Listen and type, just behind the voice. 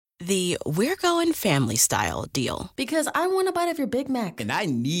The We're Going Family Style deal. Because I want a bite of your Big Mac. And I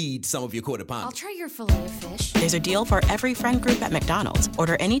need some of your Quarter Pounder. I'll try your filet of fish. There's a deal for every friend group at McDonald's.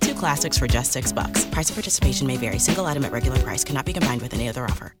 Order any two classics for just $6. Price of participation may vary. Single item at regular price cannot be combined with any other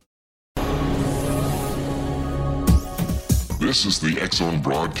offer. This is the X-Zone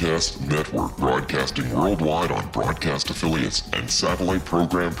Broadcast Network, broadcasting worldwide on broadcast affiliates and satellite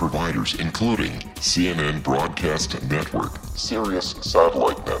program providers, including CNN Broadcast Network, Sirius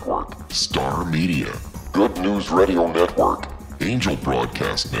Satellite Network, Star Media, Good News Radio Network, Angel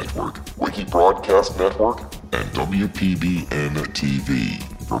Broadcast Network, Wiki Broadcast Network, and WPBN TV.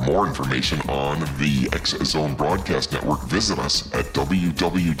 For more information on the X-Zone Broadcast Network, visit us at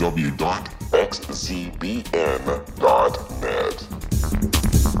www.xzbn.net.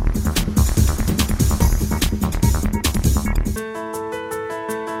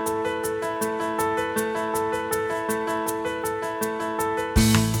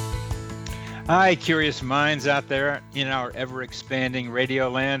 Hi, curious minds out there in our ever-expanding radio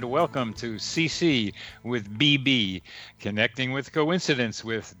land. Welcome to CC with BB, Connecting with Coincidence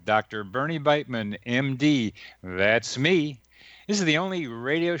with Dr. Bernie Beitman, MD. That's me. This is the only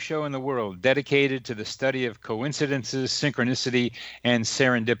radio show in the world dedicated to the study of coincidences, synchronicity, and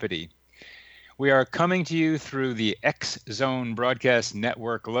serendipity. We are coming to you through the X-Zone Broadcast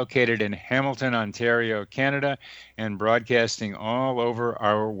Network located in Hamilton, Ontario, Canada, and broadcasting all over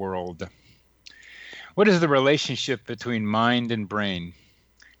our world. What is the relationship between mind and brain?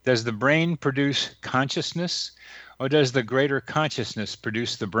 Does the brain produce consciousness, or does the greater consciousness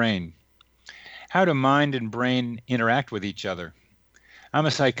produce the brain? How do mind and brain interact with each other? I'm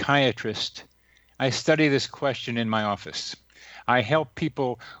a psychiatrist. I study this question in my office. I help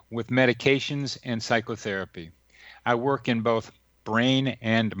people with medications and psychotherapy. I work in both brain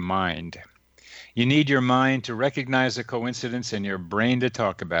and mind. You need your mind to recognize a coincidence and your brain to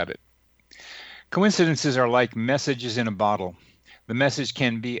talk about it. Coincidences are like messages in a bottle. The message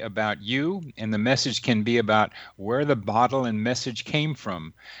can be about you, and the message can be about where the bottle and message came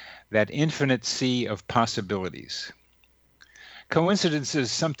from, that infinite sea of possibilities.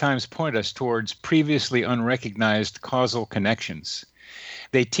 Coincidences sometimes point us towards previously unrecognized causal connections.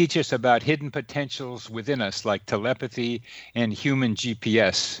 They teach us about hidden potentials within us like telepathy and human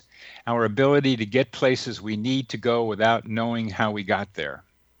GPS, our ability to get places we need to go without knowing how we got there.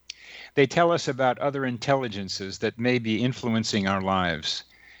 They tell us about other intelligences that may be influencing our lives,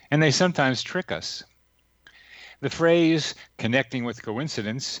 and they sometimes trick us. The phrase, connecting with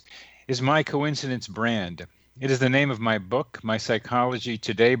coincidence, is my coincidence brand. It is the name of my book, my Psychology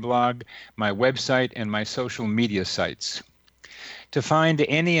Today blog, my website, and my social media sites. To find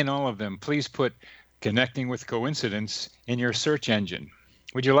any and all of them, please put Connecting with Coincidence in your search engine.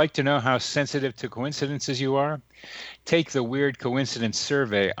 Would you like to know how sensitive to coincidences you are? Take the Weird Coincidence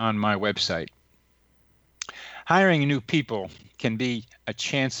Survey on my website. Hiring new people can be a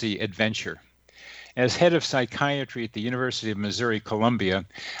chancy adventure. As head of psychiatry at the University of Missouri-Columbia,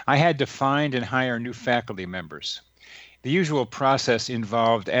 I had to find and hire new faculty members. The usual process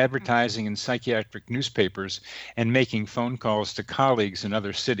involved advertising in psychiatric newspapers and making phone calls to colleagues in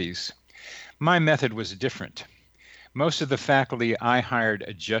other cities. My method was different. Most of the faculty I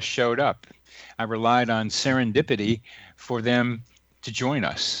hired just showed up. I relied on serendipity for them to join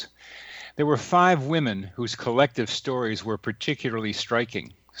us. There were 5 women whose collective stories were particularly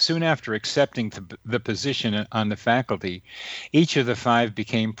striking. Soon after accepting the position on the faculty, each of the 5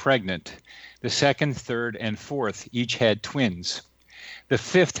 became pregnant. The second, third, and fourth each had twins. The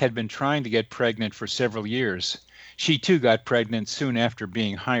 5th had been trying to get pregnant for several years. She too got pregnant soon after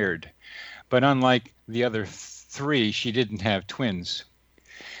being hired. But unlike the other 3, she didn't have twins.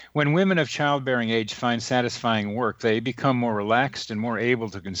 When women of childbearing age find satisfying work, they become more relaxed and more able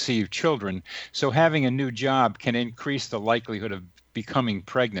to conceive children, so having a new job can increase the likelihood of becoming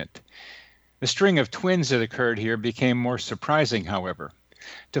pregnant. The string of twins that occurred here became more surprising, however.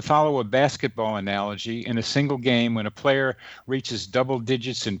 To follow a basketball analogy, in a single game, when a player reaches double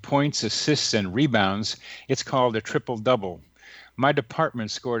digits in points, assists, and rebounds, it's called a triple-double. My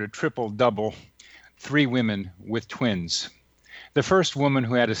department scored a triple-double, 3 women with twins. The first woman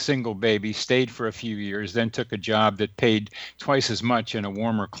who had a single baby stayed for a few years, then took a job that paid twice as much in a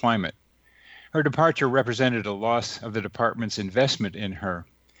warmer climate. Her departure represented a loss of the department's investment in her.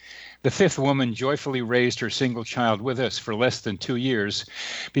 The 5th woman joyfully raised her single child with us for less than 2 years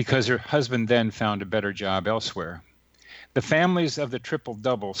because her husband then found a better job elsewhere. The families of the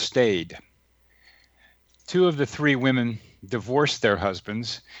triple-double stayed. 2 of the 3 women divorced their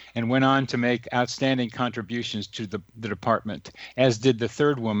husbands and went on to make outstanding contributions to the department, as did the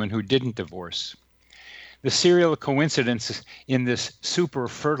 3rd woman who didn't divorce. The serial coincidences in this super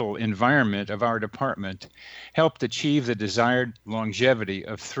fertile environment of our department helped achieve the desired longevity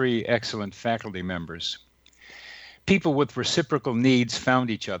of 3 excellent faculty members. People with reciprocal needs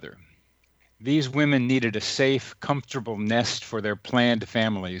found each other. These women needed a safe, comfortable nest for their planned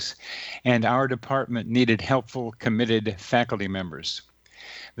families, and our department needed helpful, committed faculty members.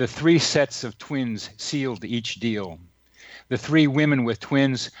 The 3 sets of twins sealed each deal. The 3 women with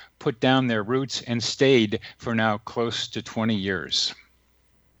twins put down their roots and stayed for now close to 20 years.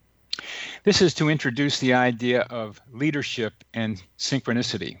 This is to introduce the idea of leadership and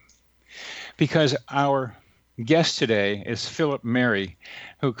synchronicity, because our guest today is Philip Merry,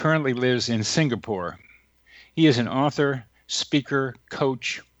 who currently lives in Singapore. He is an author, speaker,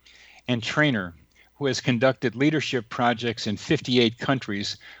 coach, and trainer who has conducted leadership projects in 58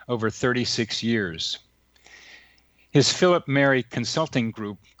 countries over 36 years. His Philip Merry consulting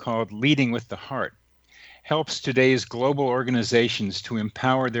group, called Leading with the Heart, helps today's global organizations to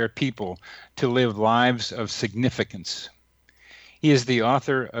empower their people to live lives of significance. He is the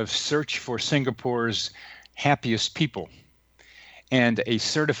author of Search for Singapore's Happiest People and a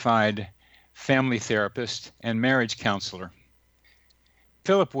certified family therapist and marriage counselor.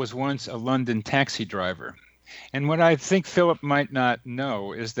 Philip was once a London taxi driver. And what I think Philip might not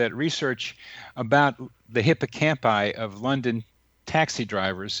know is that research about the hippocampi of London taxi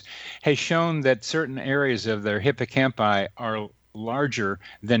drivers has shown that certain areas of their hippocampi are larger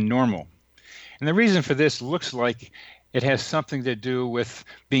than normal. And the reason for this looks like it has something to do with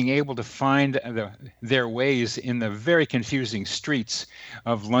being able to find their ways in the very confusing streets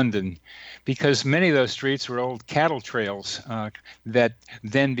of London, because many of those streets were old cattle trails that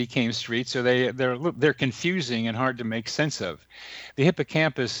then became streets, so they're confusing and hard to make sense of. The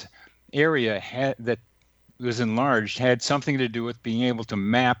hippocampus area that was enlarged had something to do with being able to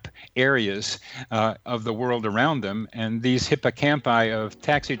map areas of the world around them, and these hippocampi of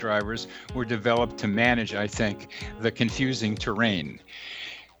taxi drivers were developed to manage, I think, the confusing terrain.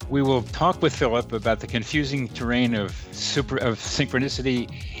 We will talk with Philip about the confusing terrain of synchronicity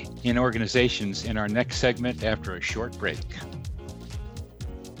in organizations in our next segment after a short break.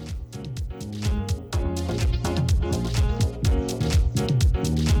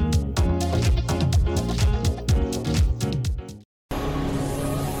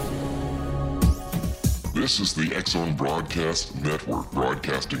 This is the X-Zone Broadcast Network,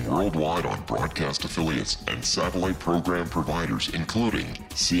 broadcasting worldwide on broadcast affiliates and satellite program providers, including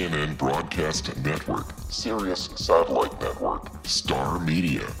CNN Broadcast Network, Sirius Satellite Network, Star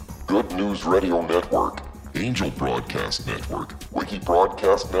Media, Good News Radio Network, Angel Broadcast Network, Wiki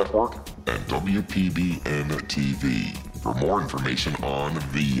Broadcast Network, and WPBN TV. For more information on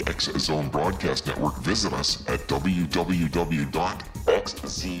the X-Zone Broadcast Network, visit us at www.xzbn.net.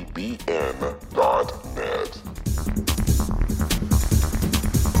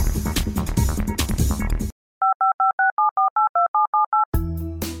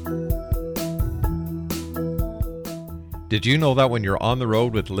 Did you know that when you're on the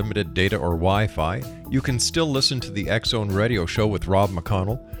road with limited data or Wi-Fi, you can still listen to the X-Zone Radio Show with Rob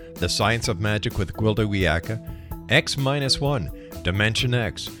McConnell, The Science of Magic with Gwilda Wiyaka, X-1, Dimension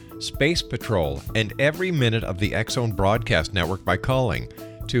X, Space Patrol, and every minute of the X-Zone Broadcast Network by calling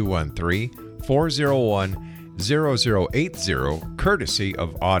 213-401-0080, courtesy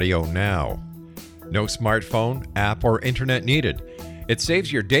of Audio Now. No smartphone, app, or internet needed. It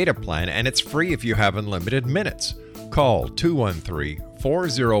saves your data plan, and it's free if you have unlimited minutes. Call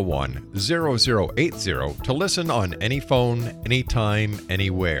 213-401-0080 to listen on any phone, anytime,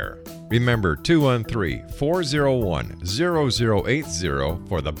 anywhere. Remember 213-401-0080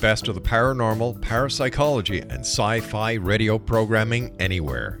 for the best of the paranormal, parapsychology, and sci-fi radio programming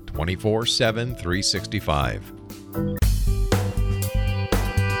anywhere, 24/7, 365.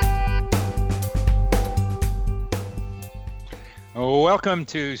 Welcome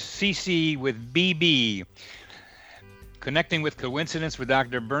to CC with BB. Connecting with Coincidence with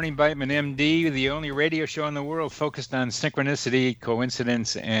Dr. Bernie Beitman, MD, the only radio show in the world focused on synchronicity,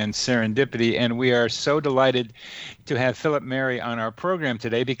 coincidence, and serendipity. And we are so delighted to have Philip Merry on our program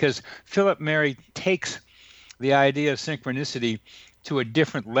today, because Philip Merry takes the idea of synchronicity to a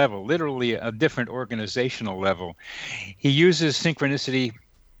different level, literally a different organizational level. He uses synchronicity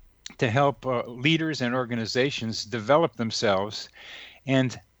to help leaders and organizations develop themselves.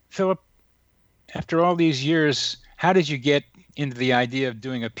 And Philip, after all these years, how did you get into the idea of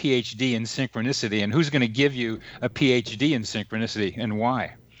doing a PhD in synchronicity, and who's going to give you a PhD in synchronicity, and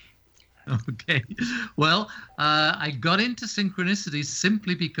why? Okay. Well, I got into synchronicity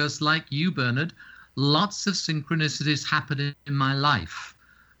simply because, like you, Bernard, lots of synchronicities happened in my life.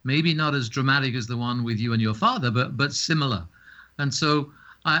 maybe not as dramatic as the one with you and your father, but similar. And so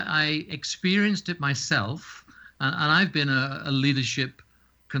I experienced it myself, and I've been a leadership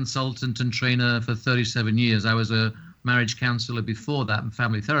consultant and trainer for 37 years. I was a marriage counselor before that and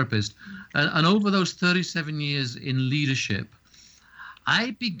family therapist. And over those 37 years in leadership,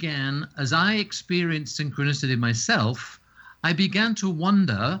 I began, as I experienced synchronicity myself, I began to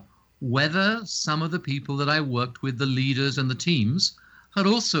wonder whether some of the people that I worked with, the leaders and the teams, had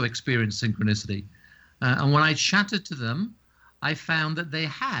also experienced synchronicity. And when I chatted to them, I found that they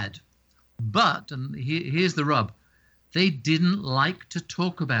had. But, and here's the rub, they didn't like to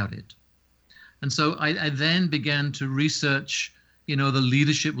talk about it. And so I then began to research, the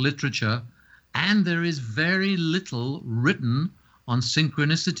leadership literature, and there is very little written on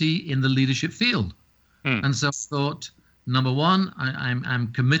synchronicity in the leadership field. And so I thought, number one,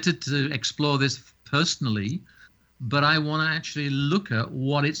 I'm committed to explore this personally, but I want to actually look at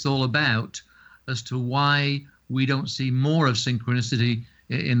what it's all about as to why we don't see more of synchronicity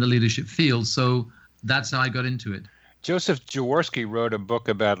in the leadership field. So that's how I got into it. Joseph Jaworski wrote a book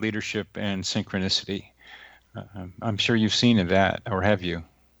about leadership and synchronicity. I'm sure you've seen that, or have you?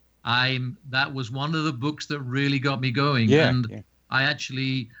 That was one of the books that really got me going. Yeah, and yeah. I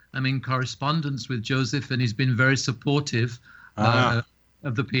actually am in correspondence with Joseph, and he's been very supportive of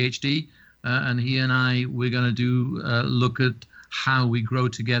the PhD. And he and I, we're going to do look at how we grow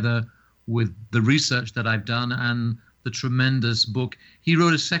together with the research that I've done and the tremendous book. He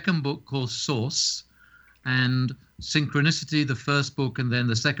wrote a second book called Source, and Synchronicity, the first book, and then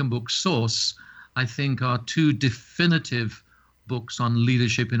the second book, Source, I think are two definitive books on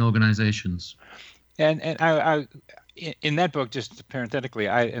leadership in organizations. And I in that book, just parenthetically,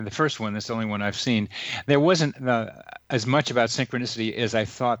 in the first one, that's the only one I've seen, there wasn't as much about synchronicity as I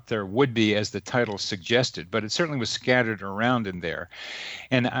thought there would be, as the title suggested, but it certainly was scattered around in there.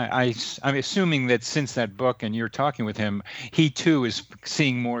 And I'm assuming that since that book and you're talking with him, he too is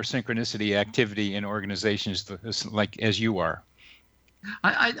seeing more synchronicity activity in organizations like as you are.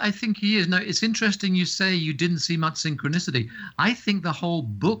 I think he is. Now, it's interesting you say you didn't see much synchronicity. I think the whole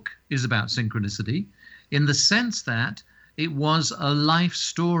book is about synchronicity, in the sense that it was a life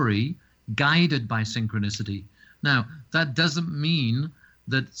story guided by synchronicity. Now, that doesn't mean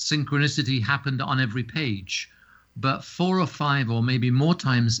that synchronicity happened on every page, but 4 or 5 or maybe more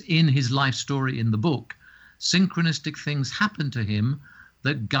times in his life story in the book, synchronistic things happened to him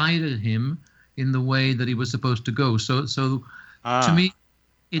that guided him in the way that he was supposed to go. So to me,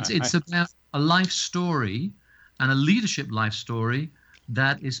 it's about a life story and a leadership life story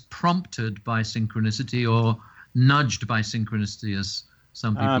that is prompted by synchronicity or nudged by synchronicity, as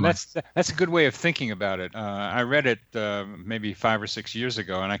some people that's a good way of thinking about it. I read it maybe 5 or 6 years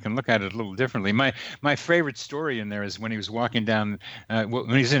ago, and I can look at it a little differently. My favorite story in there is when he was walking down, when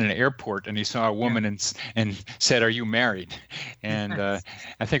he was in an airport and he saw a woman and said, "Are you married?" And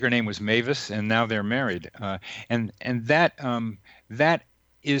I think her name was Mavis, and now they're married. And that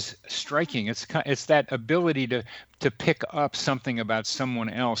is striking. It's that ability to pick up something about someone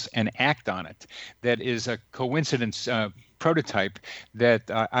else and act on it. That is a coincidence prototype that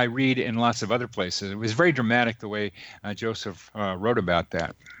I read in lots of other places. It was very dramatic the way Joseph wrote about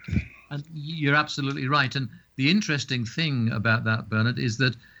that. And you're absolutely right. And the interesting thing about that, Bernard, is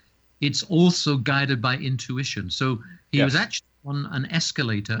that it's also guided by intuition. So he was actually on an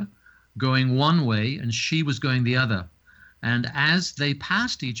escalator going one way and she was going the other. And as they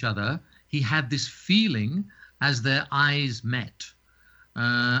passed each other, he had this feeling as their eyes met.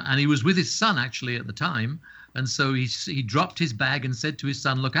 And he was with his son, actually, at the time. And so he dropped his bag and said to his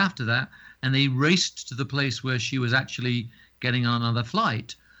son, "Look after that." And they raced to the place where she was actually getting on another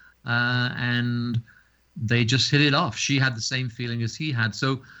flight. And they just hit it off. She had the same feeling as he had.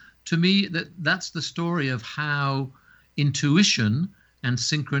 So to me, that's the story of how intuition and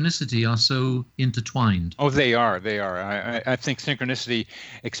synchronicity are so intertwined. Oh, they are. I think synchronicity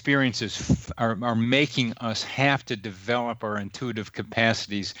experiences are making us have to develop our intuitive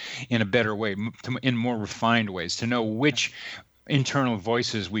capacities in a better way, in more refined ways, to know which internal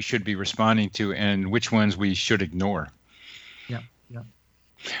voices we should be responding to and which ones we should ignore. Yeah.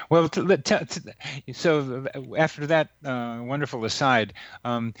 Well, so after that wonderful aside,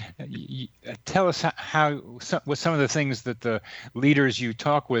 tell us what some of the things that the leaders you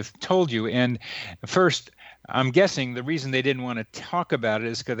talk with told you. And first, I'm guessing the reason they didn't want to talk about it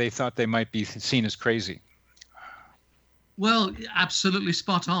is because they thought they might be seen as crazy. Well, absolutely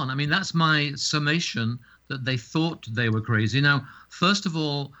spot on. I mean, that's my summation, that they thought they were crazy. Now, first of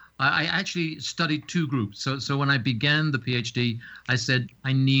all, I actually studied 2 groups. So when I began the PhD, I said,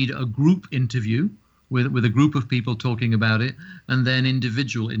 I need a group interview with a group of people talking about it, and then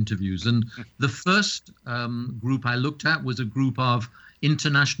individual interviews. And the first group I looked at was a group of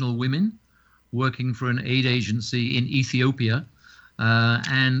international women working for an aid agency in Ethiopia,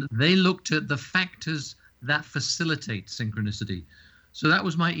 and they looked at the factors that facilitate synchronicity. So that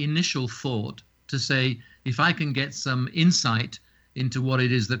was my initial thought, to say, if I can get some insight into what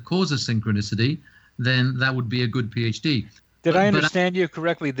it is that causes synchronicity, then that would be a good PhD. Did I understand you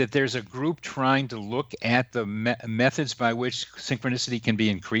correctly that there's a group trying to look at the methods by which synchronicity can be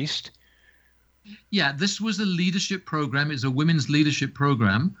increased? Yeah, this was a leadership program. It's a women's leadership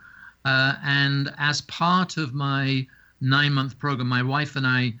program. And as part of my 9-month program, my wife and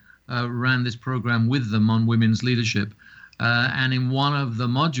I ran this program with them on women's leadership. And in one of the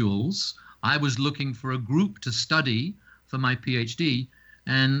modules, I was looking for a group to study for my PhD.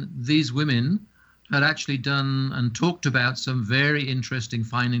 And these women had actually done and talked about some very interesting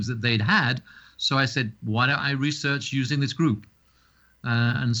findings that they'd had. So I said, why don't I research using this group?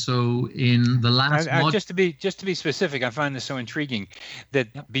 And so in the last just to be specific, I find this so intriguing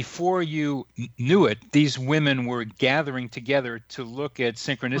that before you knew it, these women were gathering together to look at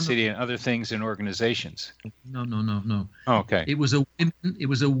synchronicity and other things in organizations. No. Oh, okay. It was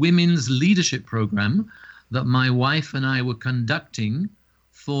a women's leadership program that my wife and I were conducting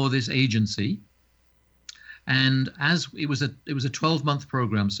for this agency. And as it was a 12-month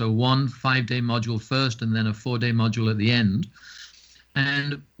program, so one 5-day module first and then a 4-day module at the end.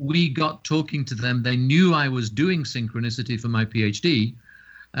 And we got talking to them. They knew I was doing synchronicity for my PhD.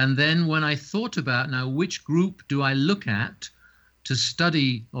 And then when I thought about, now, which group do I look at to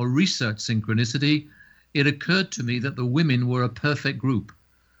study or research synchronicity, it occurred to me that the women were a perfect group.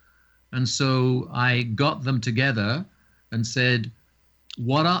 And so I got them together and said,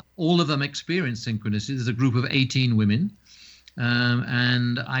 what are all of them experience synchronicity? There's a group of 18 women.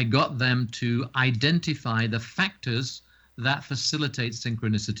 And I got them to identify the factors that facilitates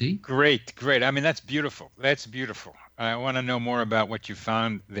synchronicity. Great. I mean, that's beautiful. I want to know more about what you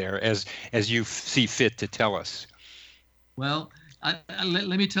found there as you see fit to tell us. Well,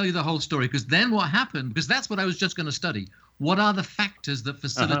 let me tell you the whole story, because then what happened, because that's what I was just going to study. What are the factors that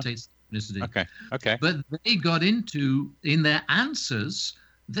facilitate synchronicity? Okay. But they got into, in their answers,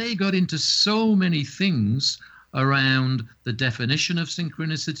 they got into so many things around the definition of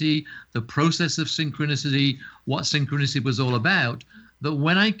synchronicity, the process of synchronicity, what synchronicity was all about, that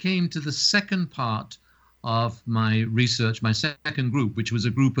when I came to the second part of my research, my second group, which was a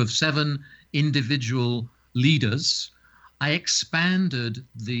group of 7 individual leaders, I expanded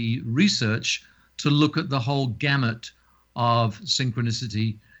the research to look at the whole gamut of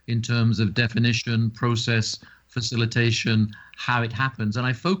synchronicity in terms of definition, process, facilitation, how it happens. And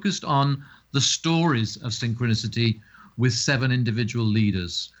I focused on the stories of synchronicity with 7 individual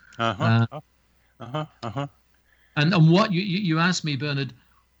leaders. And what you asked me, Bernard,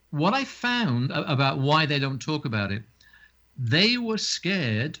 what I found about why they don't talk about it, they were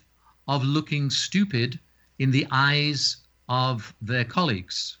scared of looking stupid in the eyes of their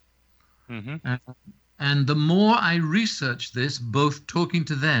colleagues. And the more I researched this, both talking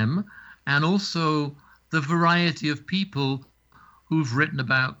to them and also the variety of people who've written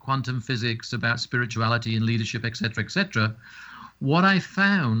about quantum physics, about spirituality and leadership, etc., what I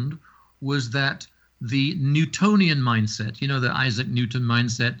found was that the Newtonian mindset, the Isaac Newton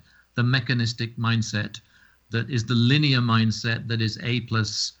mindset, the mechanistic mindset, that is the linear mindset, that is A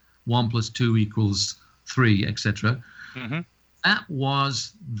plus 1 plus 2 equals 3, etc., that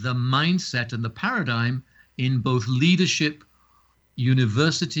was the mindset and the paradigm in both leadership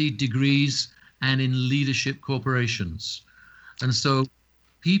university degrees and in leadership corporations. And so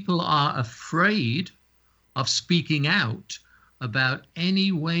people are afraid of speaking out about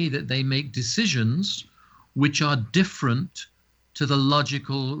any way that they make decisions which are different to the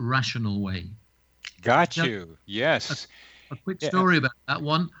logical, rational way. Got you. Yes. A quick story about that.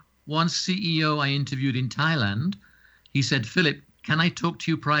 One CEO I interviewed in Thailand, he said, "Philip, can I talk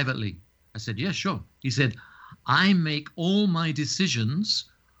to you privately?" I said, "Yeah, sure." He said, "I make all my decisions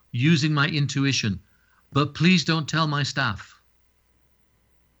using my intuition, but please don't tell my staff."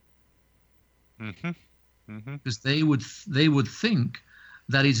 Because they would think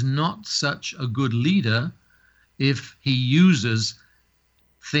that he's not such a good leader if he uses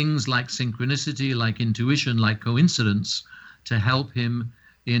things like synchronicity, like intuition, like coincidence to help him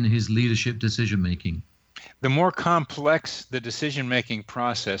in his leadership decision making. The more complex the decision-making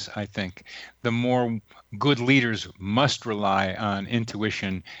process, I think, the more good leaders must rely on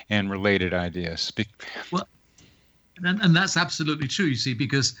intuition and related ideas. Well, and that's absolutely true, you see,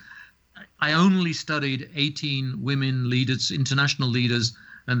 because I only studied 18 women leaders, international leaders,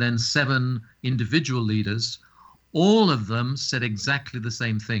 and then 7 individual leaders, all of them said exactly the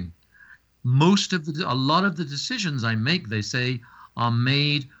same thing. A lot of the decisions I make, they say, are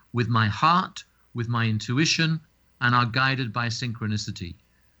made with my heart, with my intuition, and are guided by synchronicity.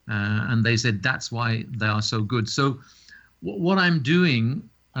 And they said that's why they are so good. So what I'm doing,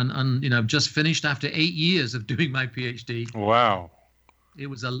 and I've just finished after 8 years of doing my PhD. Wow.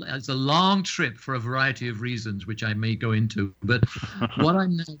 It's a long trip for a variety of reasons, which I may go into. But what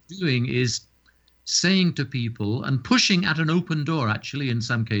I'm now doing is saying to people and pushing at an open door, actually, in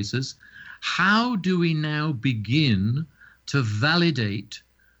some cases, how do we now begin to validate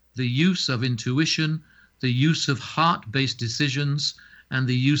the use of intuition, the use of heart-based decisions, and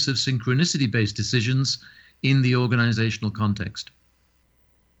the use of synchronicity-based decisions in the organizational context?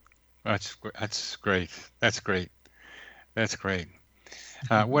 That's great. That's great. That's great.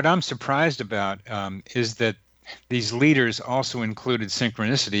 What I'm surprised about is that these leaders also included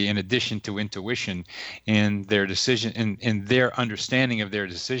synchronicity in addition to intuition in their decision, in their understanding of their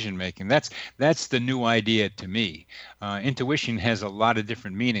decision making. That's the new idea to me. Intuition has a lot of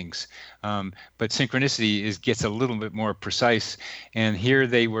different meanings, but synchronicity gets a little bit more precise. And here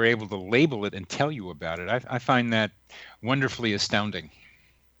they were able to label it and tell you about it. I find that wonderfully astounding.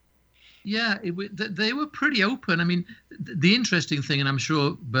 Yeah, they were pretty open. I mean, the interesting thing, and I'm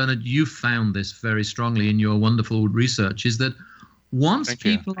sure, Bernard, you found this very strongly in your wonderful research, is that once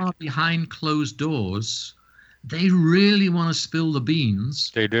people are behind closed doors, they really want to spill the beans.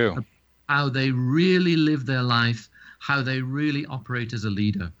 They do. How they really live their life, how they really operate as a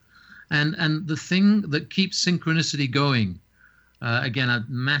leader. And the thing that keeps synchronicity going, again,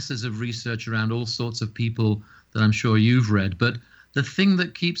 masses of research around all sorts of people that I'm sure you've read, but the thing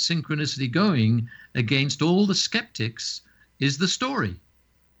that keeps synchronicity going against all the skeptics is the story.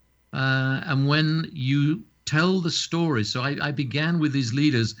 And when you tell the story, so I began with these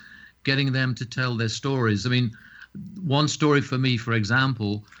leaders, getting them to tell their stories. I mean, one story for me, for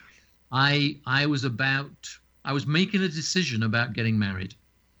example, I was making a decision about getting married,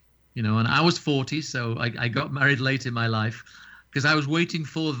 and I was 40, so I got married late in my life because I was waiting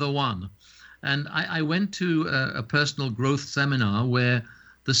for the one. And I went to a personal growth seminar where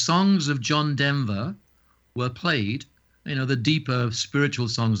the songs of John Denver were played, the deeper spiritual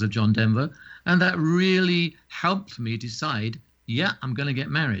songs of John Denver. And that really helped me decide, I'm going to get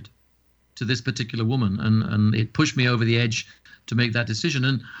married to this particular woman. And it pushed me over the edge to make that decision.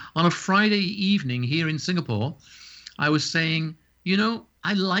 And on a Friday evening here in Singapore, I was saying,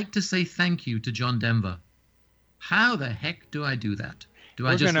 I like to say thank you to John Denver. How the heck do I do that?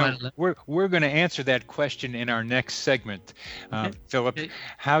 We're going to answer that question in our next segment, Philip. Okay.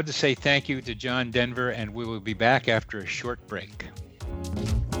 How to say thank you to John Denver, and we will be back after a short break.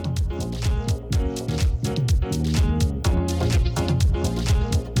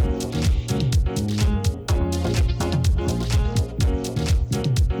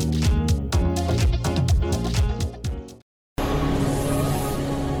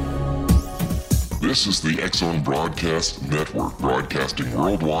 This is the X-Zone Broadcast Network, broadcasting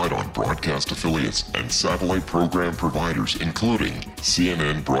worldwide on broadcast affiliates and satellite program providers, including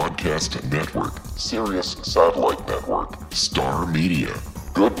CNN Broadcast Network, Sirius Satellite Network, Star Media,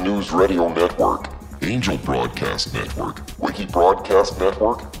 Good News Radio Network, Angel Broadcast Network, Wiki Broadcast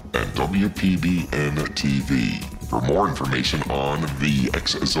Network, and WPBN TV. For more information on the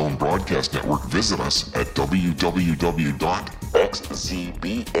X-Zone Broadcast Network, visit us at www.xzbn.net.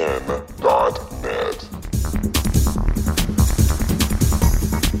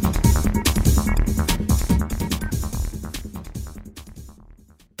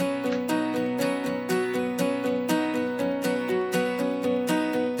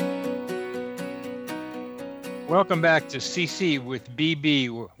 Welcome back to CC with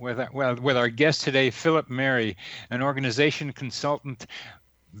BB with our guest today, Philip Mary, an organization consultant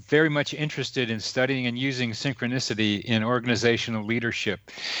very much interested in studying and using synchronicity in organizational leadership.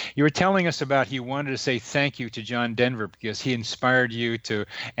 You were telling us about you wanted to say thank you to John Denver because he inspired you to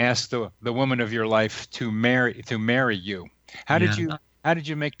ask the woman of your life to marry you. How did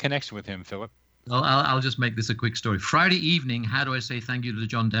you make connection with him, Philip? Well, I'll just make this a quick story. Friday evening, how do I say thank you to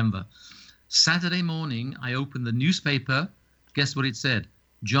John Denver? Saturday morning, I opened the newspaper. Guess what it said?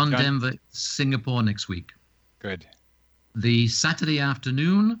 John Denver, Singapore next week. Good. The Saturday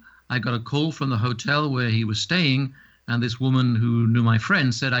afternoon, I got a call from the hotel where he was staying, and this woman who knew my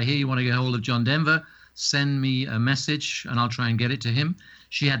friend said, I hear you want to get hold of John Denver. Send me a message, and I'll try and get it to him.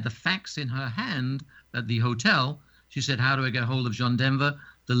 She had the fax in her hand at the hotel. She said, how do I get hold of John Denver?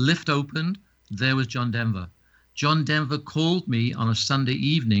 The lift opened. There was John Denver. John Denver called me on a Sunday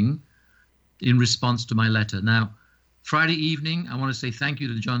evening in response to my letter. Now, Friday evening, I want to say thank you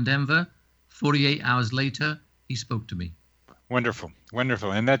to John Denver. 48 hours later, he spoke to me. Wonderful,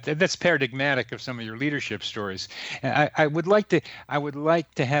 wonderful, and that's paradigmatic of some of your leadership stories. I would like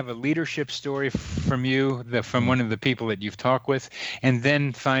to have a leadership story from you, from one of the people that you've talked with, and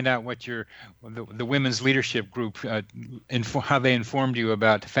then find out what the women's leadership group how they informed you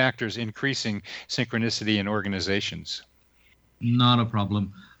about factors increasing synchronicity in organizations. Not a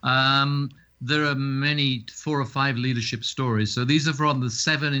problem. There are many 4 or 5 leadership stories. So these are from the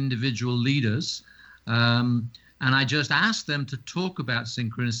 7 individual leaders. And I just asked them to talk about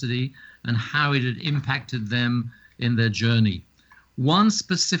synchronicity and how it had impacted them in their journey. One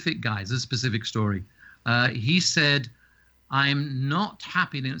specific guy, it's a specific story. He said, I'm not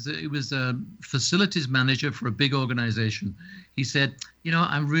happy. It was a facilities manager for a big organization. He said,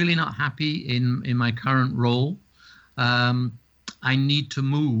 I'm really not happy in my current role. I need to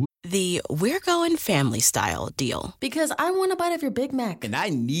move. The we're going family style deal. Because I want a bite of your Big Mac. And I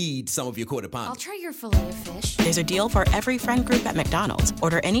need some of your quarter I'll pound. try your filet of fish. There's a deal for every friend group at McDonald's.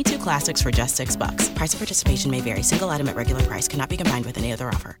 Order any 2 classics for just $6. Price of participation may vary. Single item at regular price cannot be combined with any other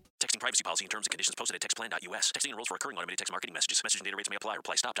offer. Texting privacy policy and terms and conditions posted at textplan.us. Texting enrolls for recurring automated text marketing messages. Message and data rates may apply.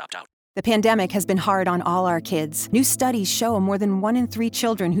 Reply stop to opt out. The pandemic has been hard on all our kids. New studies show more than 1 in 3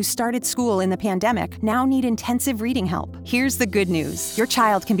 children who started school in the pandemic now need intensive reading help. Here's the good news. Your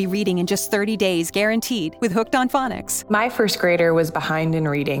child can be reading in just 30 days, guaranteed, with Hooked on Phonics. My first grader was behind in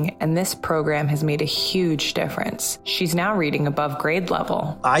reading, and this program has made a huge difference. She's now reading above grade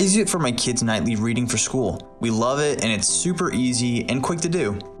level. I use it for my kids' nightly reading for school. We love it, and it's super easy and quick to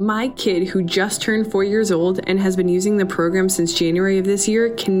do. My kid, who just turned 4 years old and has been using the program since January of this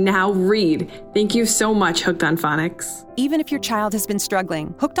year, can now read. Thank you so much, Hooked on Phonics. Even if your child has been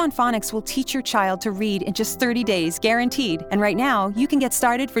struggling, Hooked on Phonics will teach your child to read in just 30 days, guaranteed. And right now, you can get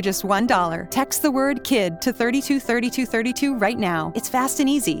started for just $1. Text the word KID to 323232 right now. It's fast and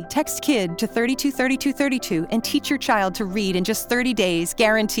easy. Text KID to 323232 and teach your child to read in just 30 days,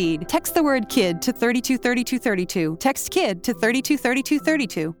 guaranteed. Text the word KID to 323232. Text KID to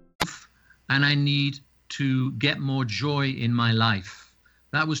 323232. And I need to get more joy in my life.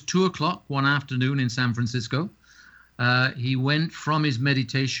 That was 2:00 one afternoon in San Francisco. He went from his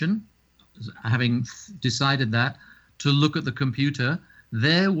meditation, having decided that, to look at the computer.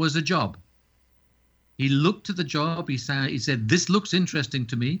 There was a job. He looked at the job. He said, this looks interesting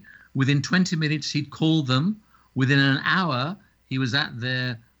to me. Within 20 minutes, he'd called them. Within an hour, he was at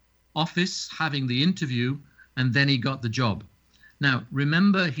their office having the interview, and then he got the job. Now,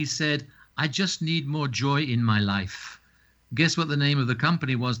 remember, he said, I just need more joy in my life. Guess what the name of the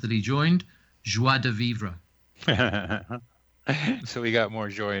company was that he joined? Joie de Vivre. So he got more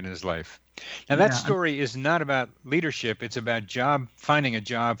joy in his life. Now that story is not about leadership. It's about finding a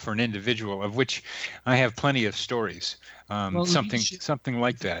job for an individual, of which I have plenty of stories. Something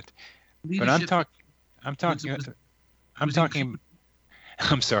like that. But I'm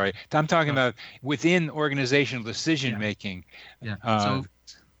talking about within organizational decision making. So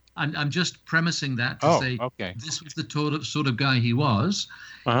I'm just premising that to say this was the sort of guy he was.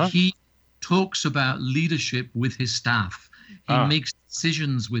 He talks about leadership with his staff. He makes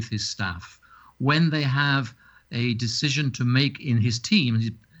decisions with his staff. When they have a decision to make in his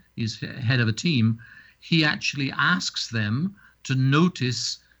team, he's head of a team, he actually asks them to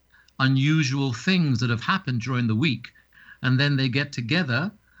notice unusual things that have happened during the week. And then they get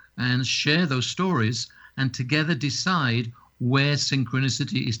together and share those stories and together decide where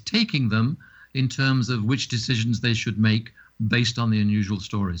synchronicity is taking them in terms of which decisions they should make based on the unusual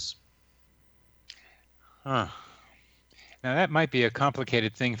stories. Now that might be a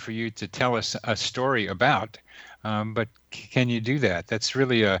complicated thing for you to tell us a story about, but can you do that? That's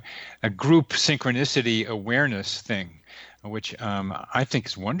really a group synchronicity awareness thing, which I think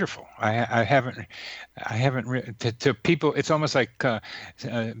is wonderful. I haven't to people. It's almost like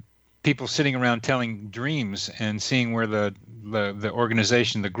people sitting around telling dreams and seeing where the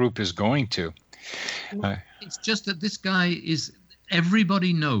organization, the group is going to. It's just that this guy is.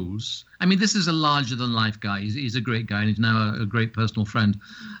 Everybody knows. I mean, this is a larger-than-life guy. He's a great guy, and he's now a great personal friend.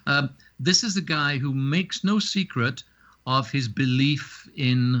 This is a guy who makes no secret of his belief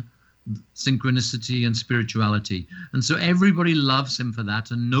in synchronicity and spirituality. And so everybody loves him for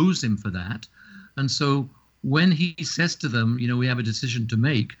that and knows him for that. And so when he says to them, we have a decision to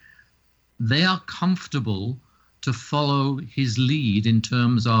make, they are comfortable to follow his lead in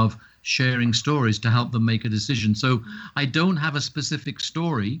terms of sharing stories to help them make a decision. So I don't have a specific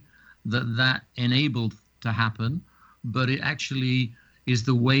story that enabled to happen, but it actually is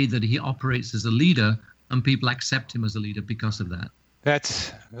the way that he operates as a leader, and people accept him as a leader because of that.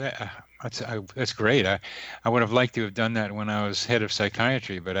 That's great. I would have liked to have done that when I was head of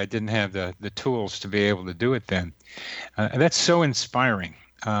psychiatry, but I didn't have the tools to be able to do it then. That's so inspiring.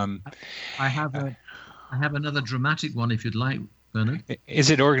 I have another dramatic one if you'd like, Bernard. Is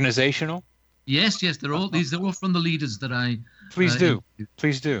it organizational? Yes. They're all from the leaders that I. Please do.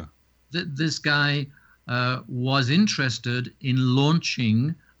 This guy was interested in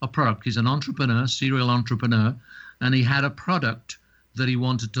launching a product. He's an entrepreneur, serial entrepreneur, and he had a product that he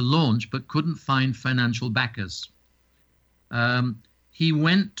wanted to launch but couldn't find financial backers. He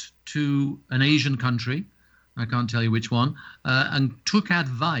went to an Asian country, I can't tell you which one, and took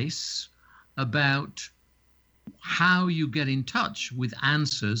advice about how you get in touch with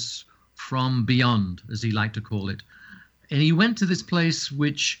answers from beyond, as he liked to call it. And he went to this place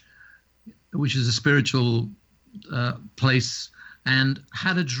which is a spiritual place, and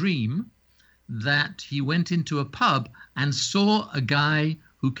had a dream that he went into a pub and saw a guy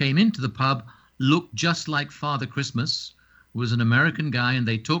who came into the pub, looked just like Father Christmas, was an American guy, and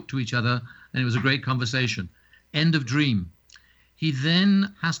they talked to each other, and it was a great conversation. End of dream. He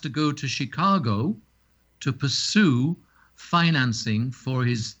then has to go to Chicago to pursue financing for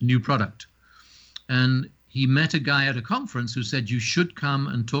his new product. And he met a guy at a conference who said, "You should come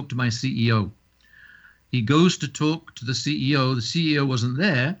and talk to my CEO." He goes to talk to the CEO. The CEO wasn't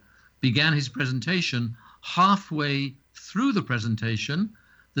there, began his presentation. Halfway through the presentation,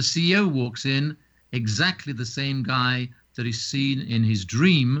 the CEO walks in, exactly the same guy that he's seen in his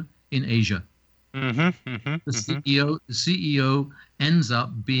dream in Asia. The CEO ends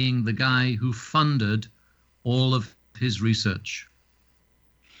up being the guy who funded all of his research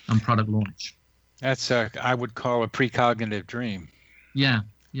and product launch. That's I would call a precognitive dream. Yeah.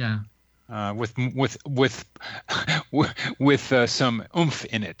 With some oomph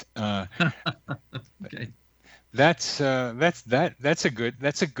in it. Okay. That's a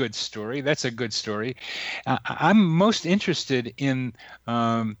good story. That's a good story. I'm most interested in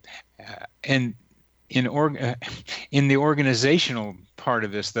the organizational part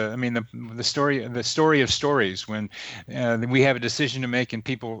of this. The story of stories, when we have a decision to make and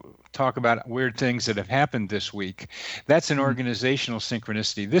people talk about weird things that have happened this week. That's an organizational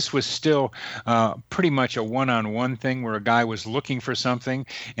synchronicity. This was still pretty much a one-on-one thing where a guy was looking for something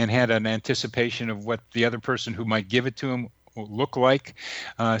and had an anticipation of what the other person who might give it to him will look like.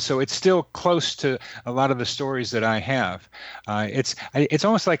 So it's still close to a lot of the stories that I have. It's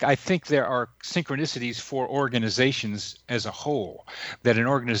almost like I think there are synchronicities for organizations as a whole, that an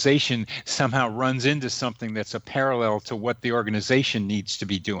organization somehow runs into something that's a parallel to what the organization needs to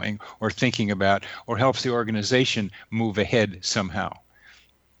be doing or thinking about, or helps the organization move ahead somehow.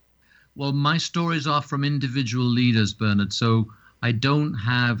 Well, my stories are from individual leaders, Bernard. So I don't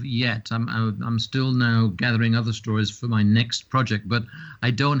have yet. I'm still now gathering other stories for my next project, but I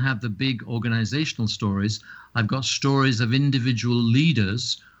don't have the big organizational stories. I've got stories of individual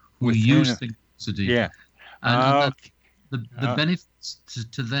leaders who use synchronicity. Yeah. And the benefits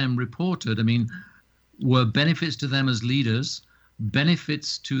to them reported, were benefits to them as leaders,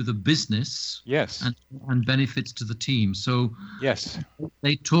 benefits to the business, yes, and benefits to the team. So yes,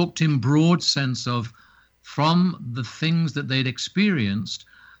 they talked in broad sense of, from the things that they'd experienced,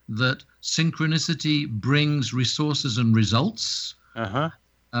 that synchronicity brings resources and results.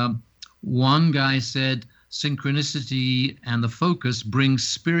 One guy said synchronicity and the focus brings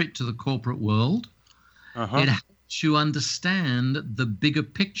spirit to the corporate world. It helps you understand the bigger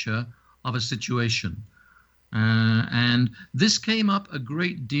picture of a situation. And this came up a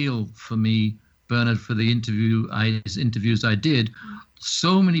great deal for me, Bernard, for the interviews I did.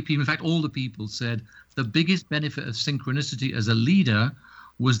 So many people, in fact, all the people said, the biggest benefit of synchronicity as a leader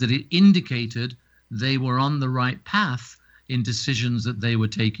was that it indicated they were on the right path in decisions that they were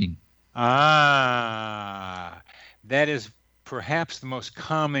taking. That is perhaps the most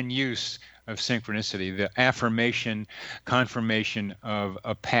common use of synchronicity, the affirmation, confirmation of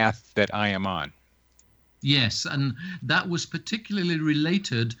a path that I am on. Yes, and that was particularly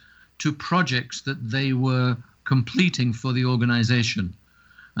related to projects that they were completing for the organization.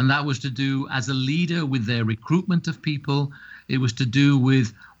 And that was to do, as a leader, with their recruitment of people. It was to do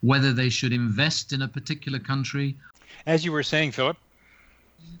with whether they should invest in a particular country. As you were saying, Philip.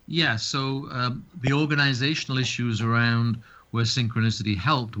 Yeah, so the organizational issues around where synchronicity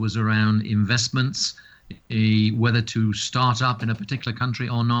helped was around investments, whether to start up in a particular country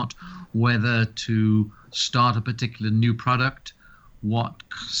or not, whether to start a particular new product, what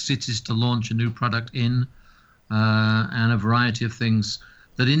cities to launch a new product in, and a variety of things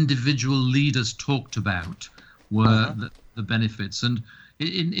that individual leaders talked about were the benefits. And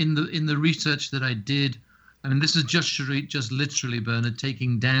in the research that I did, I mean, this is just literally, Bernard,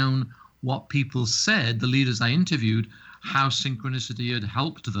 taking down what people said, the leaders I interviewed, how synchronicity had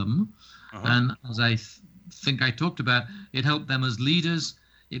helped them. And as I think I talked about, it helped them as leaders,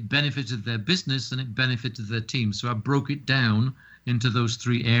 it benefited their business, and it benefited their team. So I broke it down into those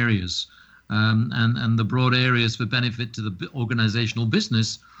three areas. And the broad areas for benefit to the organizational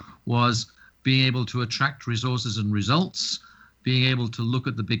business was being able to attract resources and results, being able to look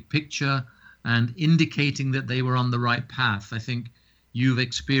at the big picture, and indicating that they were on the right path. I think you've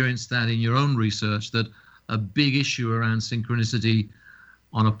experienced that in your own research, that a big issue around synchronicity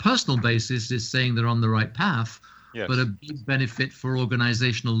on a personal basis is saying they're on the right path. Yes. But a big benefit for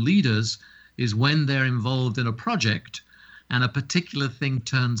organizational leaders is when they're involved in a project and a particular thing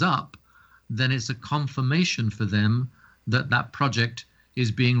turns up, then it's a confirmation for them that that project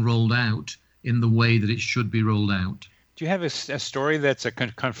is being rolled out in the way that it should be rolled out. Do you have a story that's a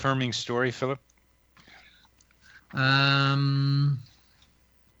confirming story, Philip? Around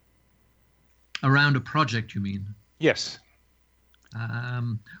a project, you mean? Yes.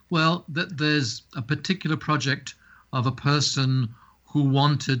 Well, there's a particular project of a person who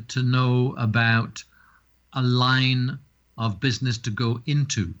wanted to know about a line of business to go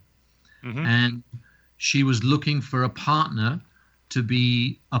into. And she was looking for a partner to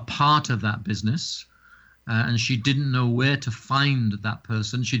be a part of that business. And she didn't know where to find that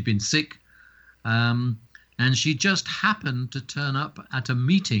person. She'd been sick. And she just happened to turn up at a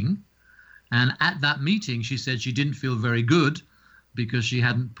meeting. And at that meeting, she said she didn't feel very good because she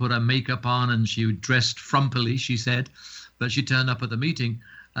hadn't put her makeup on and she dressed frumpily, she said. But she turned up at the meeting.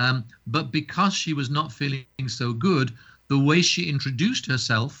 But because she was not feeling so good, the way she introduced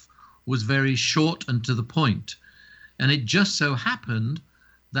herself was very short and to the point. And it just so happened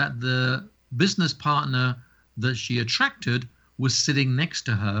that the business partner that she attracted was sitting next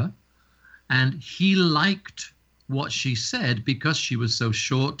to her, and he liked what she said because she was so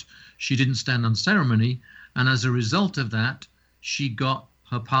short, she didn't stand on ceremony, and as a result of that, she got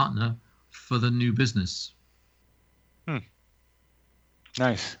her partner for the new business.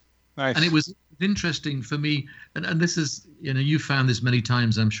 Nice. And it was interesting for me, and this is, you found this many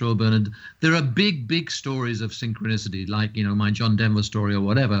times, I'm sure, Bernard. There are big stories of synchronicity, like, my John Denver story or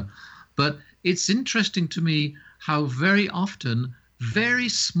whatever. But it's interesting to me how very often very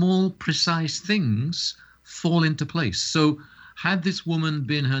small, precise things fall into place. So had this woman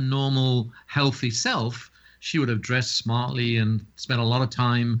been her normal, healthy self, she would have dressed smartly and spent a lot of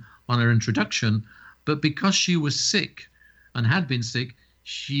time on her introduction. But because she was sick and had been sick,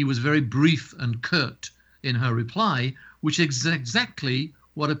 she was very brief and curt in her reply, which is exactly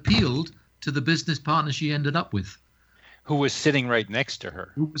what appealed to the business partner she ended up with. Who was sitting right next to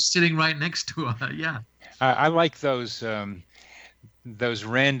her. Yeah. I like those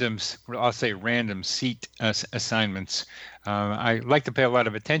random, I'll say random seat assignments. I like to pay a lot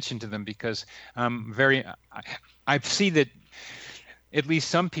of attention to them because I see that at least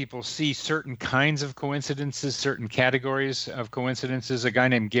some people see certain kinds of coincidences, certain categories of coincidences. A guy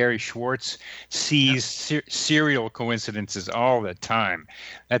named Gary Schwartz sees serial coincidences all the time.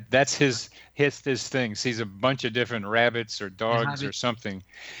 That's his thing. Sees a bunch of different rabbits or dogs or something.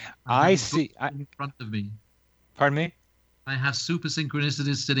 I see in front of me. Pardon me? I have super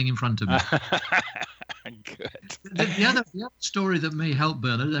synchronicities sitting in front of me. Good. The other story that may help,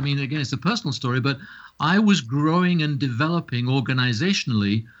 Bernard, I mean, again, it's a personal story, but I was growing and developing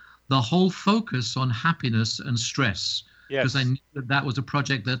organizationally the whole focus on happiness and stress. Because I knew that was a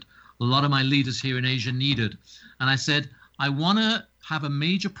project that a lot of my leaders here in Asia needed. And I said, I want to have a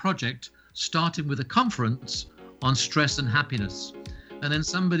major project starting with a conference on stress and happiness. And then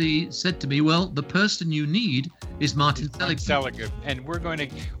somebody said to me, well, the person you need is Martin Seligman. And we're going to,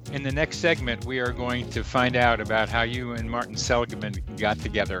 in the next segment, we are going to find out about how you and Martin Seligman got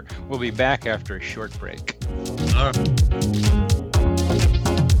together. We'll be back after a short break. All right.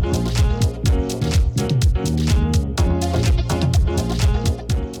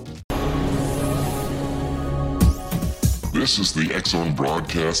 This is the X-Zone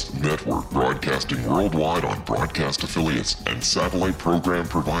Broadcast Network, broadcasting worldwide on broadcast affiliates and satellite program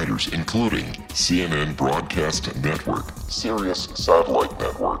providers, including CNN Broadcast Network, Sirius Satellite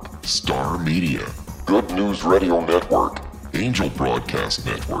Network, Star Media, Good News Radio Network, Angel Broadcast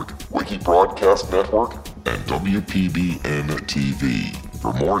Network, Wiki Broadcast Network, and WPBN TV.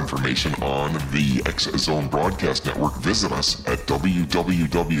 For more information on the X-Zone Broadcast Network, visit us at www.xzbn.net.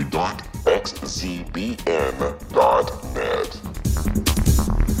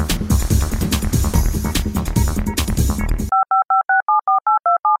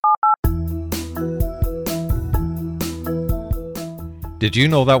 Did you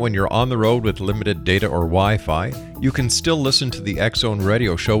know that when you're on the road with limited data or Wi-Fi, you can still listen to the X-Zone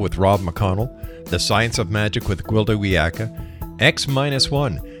Radio Show with Rob McConnell, The Science of Magic with Gwilda Wiyaka,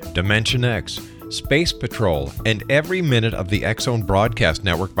 X-1, Dimension X, Space Patrol, and every minute of the X-Zone Broadcast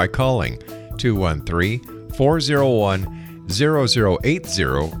Network by calling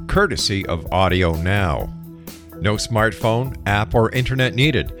 213-401-0080, courtesy of Audio Now. No smartphone, app, or internet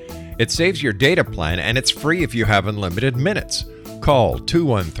needed. It saves your data plan and it's free if you have unlimited minutes. Call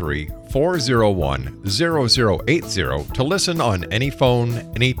 213-401-0080 to listen on any phone,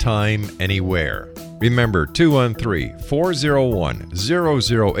 anytime, anywhere. Remember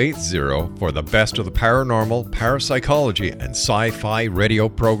 213-401-0080 for the best of the paranormal, parapsychology, and sci-fi radio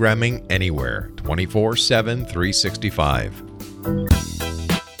programming anywhere, 24/7, 365.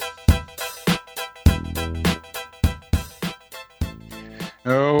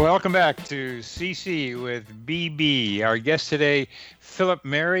 Welcome back to CC with BB. Our guest today, Philip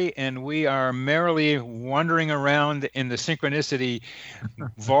Mary, and we are merrily wandering around in the Synchronicity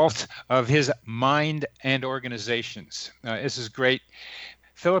vault of his mind and organizations. This is great.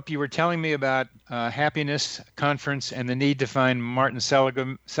 Philip, you were telling me about Happiness Conference and the need to find Martin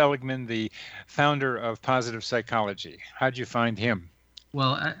Seligman, the founder of Positive Psychology. How'd you find him?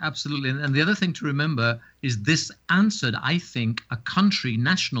 Well, absolutely. And the other thing to remember is this answered, I think, a country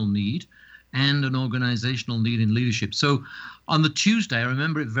national need and an organizational need in leadership. So on the Tuesday, I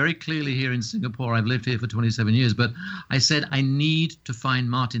remember it very clearly here in Singapore. I've lived here for 27 years, but I said, I need to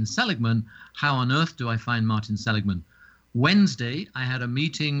find Martin Seligman. How on earth do I find Martin Seligman? Wednesday, I had a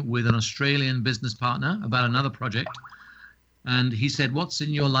meeting with an Australian business partner about another project. And he said, what's in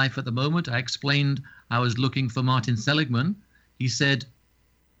your life at the moment? I explained I was looking for Martin Seligman. He said,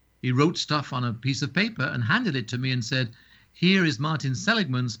 he wrote stuff on a piece of paper and handed it to me and said, here is Martin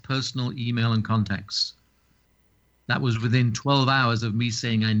Seligman's personal email and contacts. That was within 12 hours of me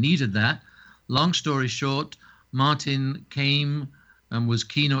saying I needed that. Long story short, Martin came and was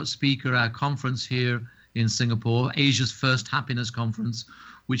keynote speaker at our conference here in Singapore, Asia's first happiness conference,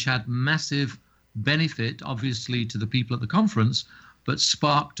 which had massive benefit, obviously, to the people at the conference, but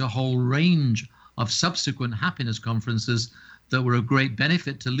sparked a whole range of subsequent happiness conferences that were a great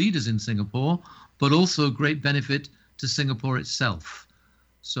benefit to leaders in Singapore, but also a great benefit to Singapore itself.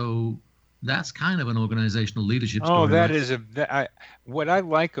 So that's kind of an organizational leadership story. Oh, that is what I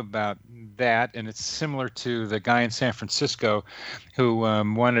like about that, and it's similar to the guy in San Francisco who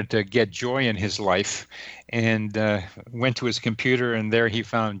wanted to get joy in his life and went to his computer, and there he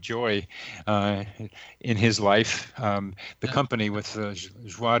found joy in his life, the company with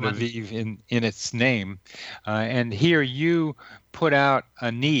joie de vivre in its name. And here you put out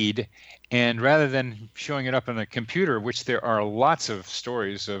a need, and rather than showing it up on a computer, which there are lots of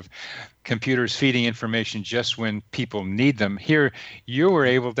stories of computers feeding information just when people need them, here you were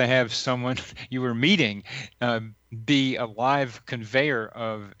able to have someone you were meeting be a live conveyor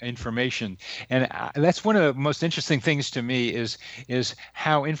of information. And that's one of the most interesting things to me is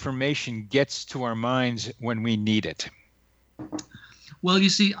how information gets to our minds when we need it. Well, you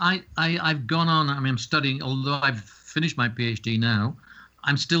see, I've gone on, I'm studying, although I've finished my PhD now,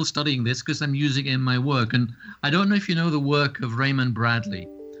 I'm still studying this because I'm using it in my work. And I don't know if you know the work of Raymond Bradley.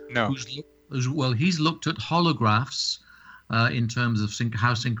 No. He's looked at holographs in terms of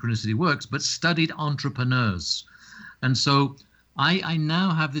how synchronicity works, but studied entrepreneurs. And so I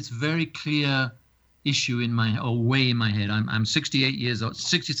now have this very clear issue in my head. I'm 67 years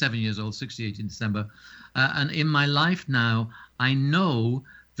old, 68 in December. And in my life now, I know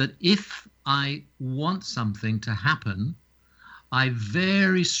that if I want something to happen, I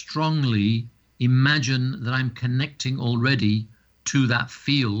very strongly imagine that I'm connecting already to that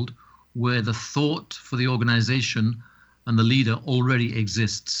field where the thought for the organization and the leader already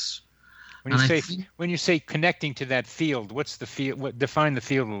exists. When you say connecting to that field, what's the field? Define the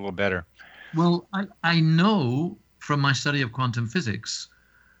field a little better. Well, I know from my study of quantum physics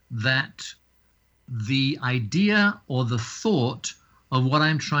that the idea or the thought of what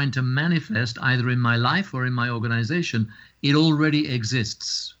I'm trying to manifest either in my life or in my organization, it already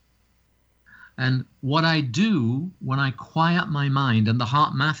exists. And what I do when I quiet my mind, and the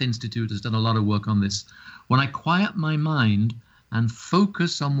Heart Math Institute has done a lot of work on this, when I quiet my mind and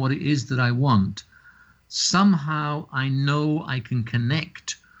focus on what it is that I want, somehow I know I can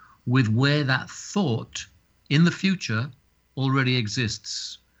connect with where that thought in the future already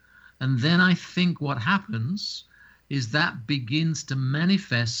exists. And then I think what happens is that begins to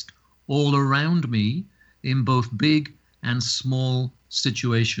manifest all around me in both big and small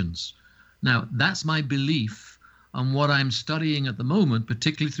situations. Now, that's my belief, and what I'm studying at the moment,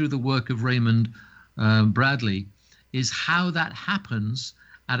 particularly through the work of Raymond Bradley, is how that happens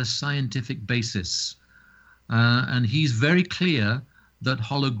at a scientific basis. And he's very clear that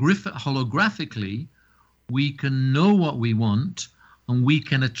holographically, we can know what we want, and we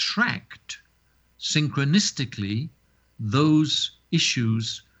can attract synchronistically those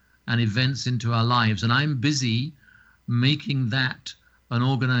issues and events into our lives. And I'm busy making that an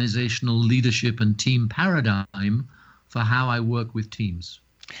organizational leadership and team paradigm for how I work with teams.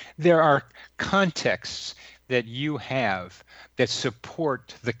 There are contexts that you have that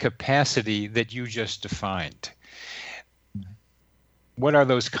support the capacity that you just defined. What are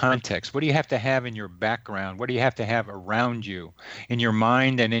those contexts? What do you have to have in your background? What do you have to have around you, in your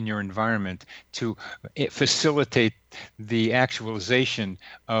mind and in your environment, to facilitate the actualization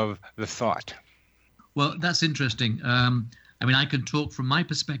of the thought? Well, that's interesting. I mean, I can talk from my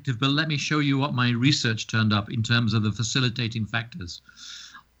perspective, but let me show you what my research turned up in terms of the facilitating factors.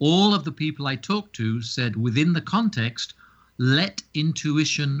 All of the people I talked to said, within the context, let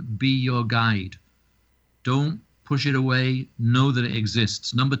intuition be your guide. Don't push it away. Know that it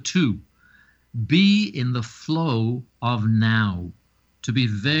exists. Number 2, be in the flow of now. To be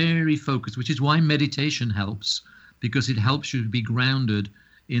very focused, which is why meditation helps, because it helps you to be grounded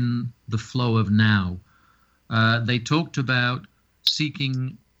in the flow of now. They talked about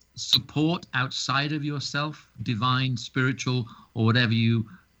seeking support outside of yourself, divine, spiritual, or whatever you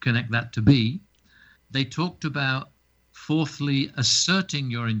connect that to be. They talked about, fourthly,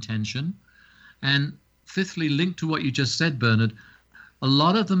 asserting your intention. And fifthly, linked to what you just said, Bernard, a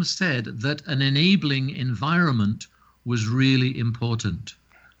lot of them said that an enabling environment was really important.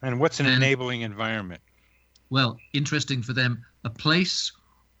 And what's an enabling environment? Well, interesting for them, a place,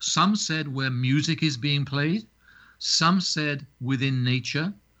 some said where music is being played, some said within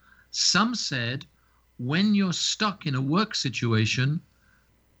nature, some said when you're stuck in a work situation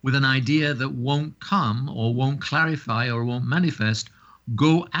with an idea that won't come or won't clarify or won't manifest,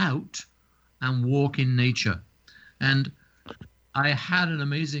 go out and walk in nature. And I had an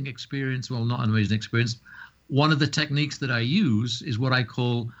amazing experience, well, not an amazing experience. One of the techniques that I use is what I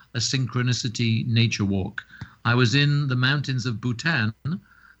call a synchronicity nature walk. I was in the mountains of Bhutan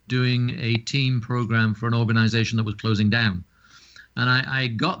doing a team program for an organization that was closing down. And I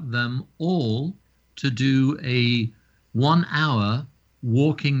got them all to do a 1-hour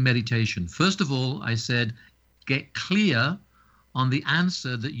walking meditation. First of all, I said, get clear on the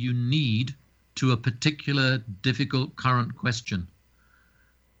answer that you need to a particular difficult current question.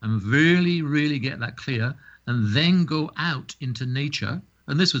 And really, really get that clear, and then go out into nature.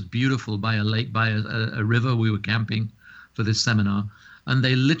 And this was beautiful, by a lake, by a river. We were camping for this seminar. And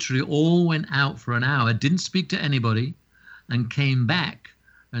they literally all went out for an hour, didn't speak to anybody, and came back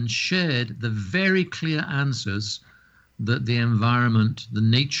and shared the very clear answers that the environment, the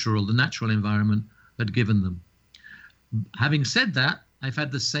natural environment had given them. Having said that, I've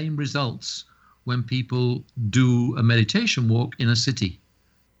had the same results when people do a meditation walk in a city.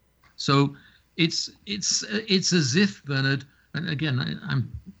 So it's as if, Bernard, and again,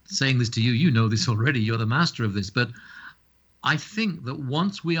 I'm saying this to you, you know this already, you're the master of this, but I think that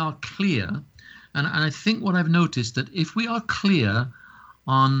once we are clear, and I think what I've noticed, that if we are clear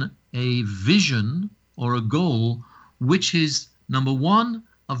on a vision or a goal, which is, number 1,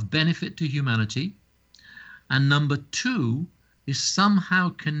 of benefit to humanity, and number 2, is somehow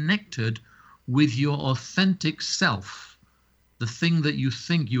connected with your authentic self, the thing that you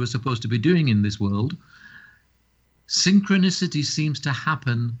think you are supposed to be doing in this world, synchronicity seems to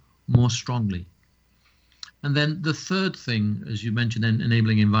happen more strongly. And then the third thing, as you mentioned,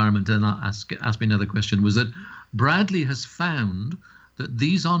 enabling environment, and ask me another question, was that Bradley has found that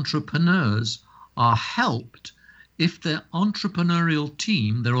these entrepreneurs are helped if their entrepreneurial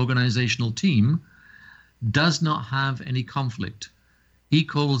team, their organizational team, does not have any conflict. He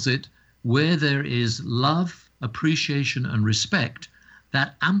calls it where there is love, appreciation, and respect,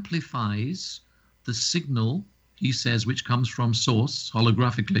 that amplifies the signal, he says, which comes from source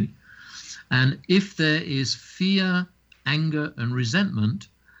holographically. And if there is fear, anger, and resentment,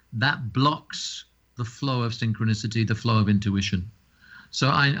 that blocks the flow of synchronicity, the flow of intuition. So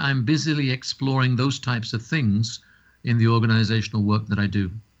I'm busily exploring those types of things in the organizational work that I do.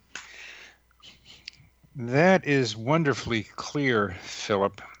 That is wonderfully clear,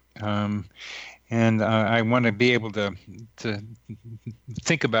 Philip. And I want to be able to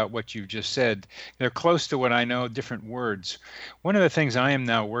think about what you just said. They're close to what I know, different words. One of the things I am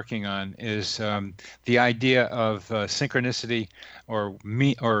now working on is the idea of synchronicity or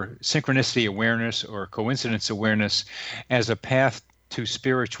synchronicity awareness or coincidence awareness as a path to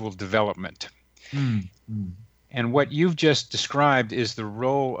spiritual development. Mm-hmm. And what you've just described is the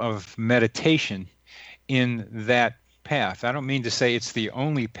role of meditation in that path. I don't mean to say it's the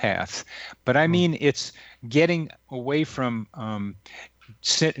only path, but I mean it's getting away from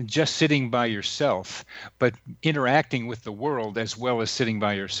just sitting by yourself, but interacting with the world as well as sitting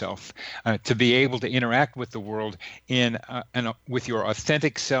by yourself, to be able to interact with the world with your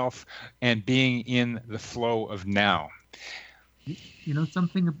authentic self and being in the flow of now. You know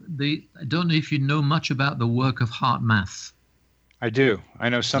something? I don't know if you know much about the work of heart math. I do. I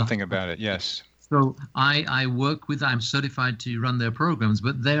know something about it, yes. So I work with, I'm certified to run their programs,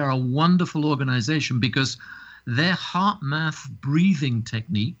 but they are a wonderful organization because their heart math breathing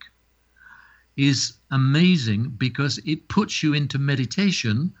technique is amazing because it puts you into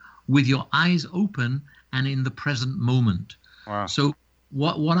meditation with your eyes open and in the present moment. Wow. So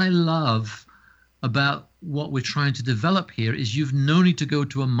what I love about what we're trying to develop here is you've no need to go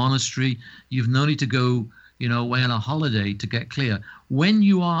to a monastery, you've no need to go, away on a holiday to get clear. When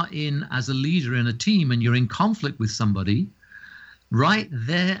you are as a leader in a team and you're in conflict with somebody, right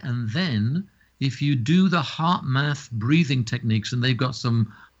there and then, if you do the heart math breathing techniques, and they've got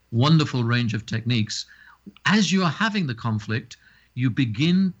some wonderful range of techniques, as you are having the conflict, you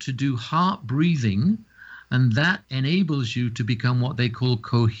begin to do heart breathing, and that enables you to become what they call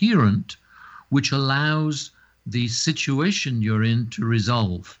coherent, which allows the situation you're in to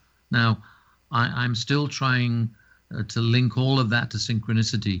resolve. Now, I'm still trying to link all of that to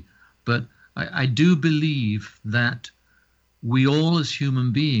synchronicity, but I do believe that we all as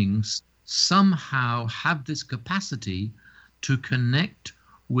human beings somehow have this capacity to connect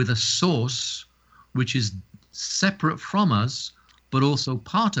with a source which is separate from us, but also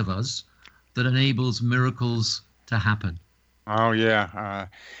part of us, that enables miracles to happen. Oh, yeah.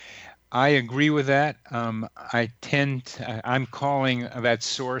 I agree with that. I'm calling that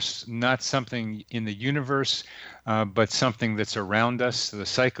source not something in the universe, but something that's around us, the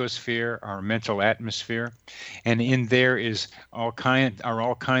psychosphere, our mental atmosphere. And in there is all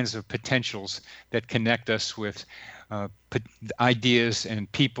kinds of potentials that connect us with ideas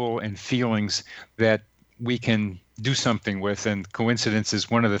and people and feelings that we can do something with, and coincidence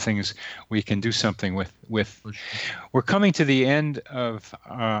is one of the things we can do something with. We're coming to the end of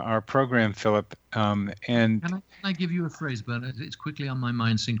our program, Philip. And can I give you a phrase, Bernard? It's quickly on my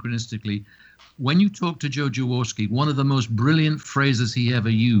mind synchronistically. When you talk to Joe Jaworski, one of the most brilliant phrases he ever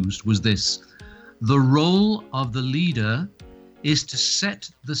used was this: the role of the leader is to set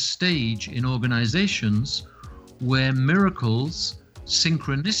the stage in organizations where miracles,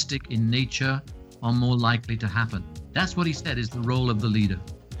 synchronistic in nature, are more likely to happen. That's what he said is the role of the leader.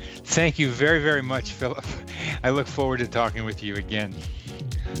 Thank you very, very much, Philip. I look forward to talking with you again.